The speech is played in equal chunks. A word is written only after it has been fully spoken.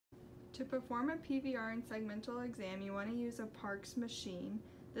To perform a PVR and segmental exam, you want to use a Parks machine.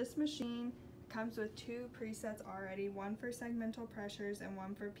 This machine comes with two presets already, one for segmental pressures and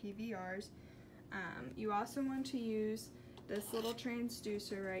one for PVRs. You also want to use this little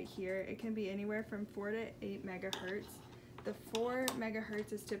transducer right here. It can be anywhere from 4 to 8 megahertz. The 4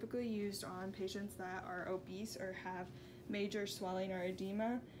 megahertz is typically used on patients that are obese or have major swelling or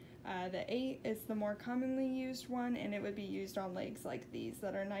edema. The 8 is the more commonly used one, and it would be used on legs like these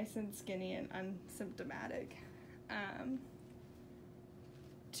that are nice and skinny and unsymptomatic.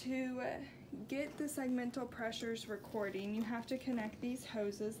 To get the segmental pressures recording, you have to connect these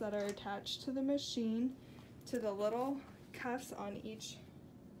hoses that are attached to the machine to the little cuffs on each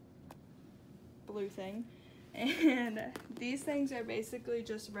blue thing. And these things are basically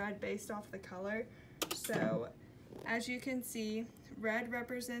just red based off the color. So as you can see, red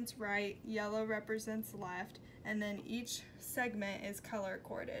represents right, yellow represents left, and then each segment is color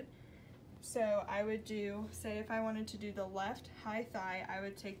coded. So I would do, say if I wanted to do the left high thigh, I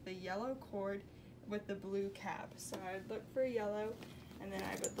would take the yellow cord with the blue cap. So I would look for yellow, and then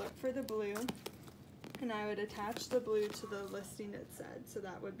I would look for the blue, and I would attach the blue to the listing it said. So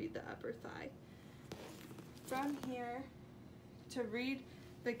that would be the upper thigh. From here, to read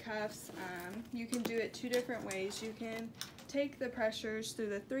the cuffs, you can do it two different ways. You can take the pressures through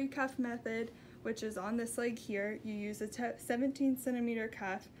the 3 cuff method, which is on this leg here. You use a 17 centimeter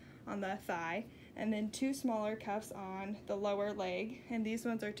cuff on the thigh, and then 2 smaller cuffs on the lower leg, and these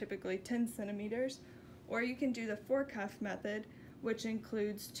ones are typically 10 centimeters. Or you can do the 4 cuff method, which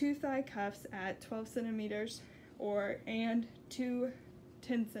includes 2 thigh cuffs at 12 centimeters and 2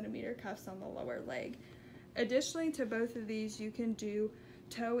 10 centimeter cuffs on the lower leg. Additionally to both of these, you can do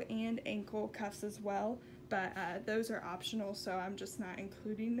toe and ankle cuffs as well, but those are optional, so I'm just not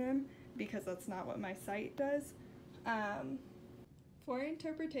including them because that's not what my site does. For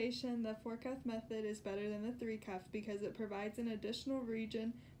interpretation, the 4 cuff method is better than the 3 cuff because it provides an additional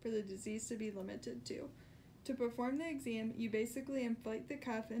region for the disease to be limited to. To perform the exam, you basically inflate the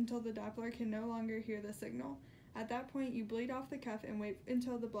cuff until the Doppler can no longer hear the signal. At that point, you bleed off the cuff and wait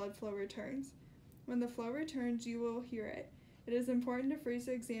until the blood flow returns. When the flow returns, you will hear it. It is important to freeze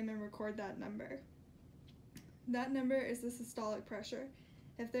the exam and record that number. That number is the systolic pressure.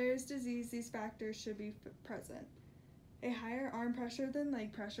 If there is disease, these factors should be present. A higher arm pressure than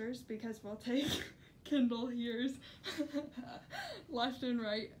leg pressures, because we'll take Kendall here's left and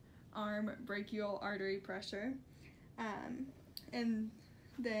right arm brachial artery pressure. And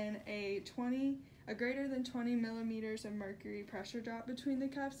then a greater than 20 millimeters of mercury pressure drop between the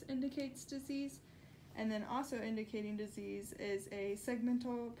cuffs indicates disease. And then also indicating disease is a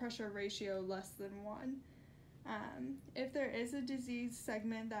segmental pressure ratio less than 1. If there is a disease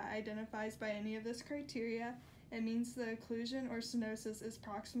segment that identifies by any of this criteria, it means the occlusion or stenosis is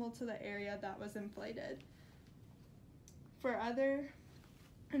proximal to the area that was inflated. For other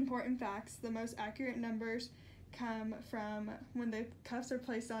important facts, the most accurate numbers come from when the cuffs are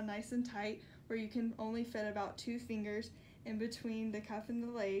placed on nice and tight, where you can only fit about 2 fingers in between the cuff and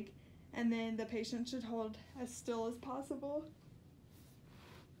the leg, and then the patient should hold as still as possible.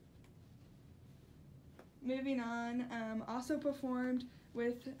 Moving on, also performed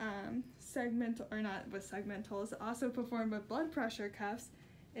with segmentals, also performed with blood pressure cuffs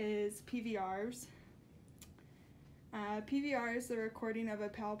is PVRs. PVR is the recording of a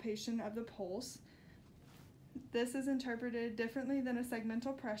palpation of the pulse. This is interpreted differently than a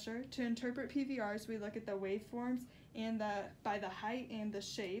segmental pressure. To interpret PVRs, we look at the waveforms and by the height and the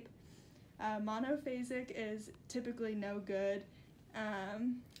shape. Monophasic is typically no good,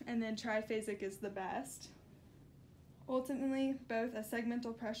 and then triphasic is the best. Ultimately, both a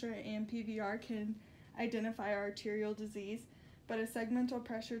segmental pressure and PVR can identify arterial disease, but a segmental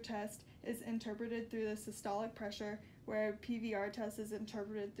pressure test is interpreted through the systolic pressure, where a PVR test is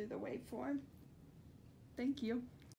interpreted through the waveform. Thank you.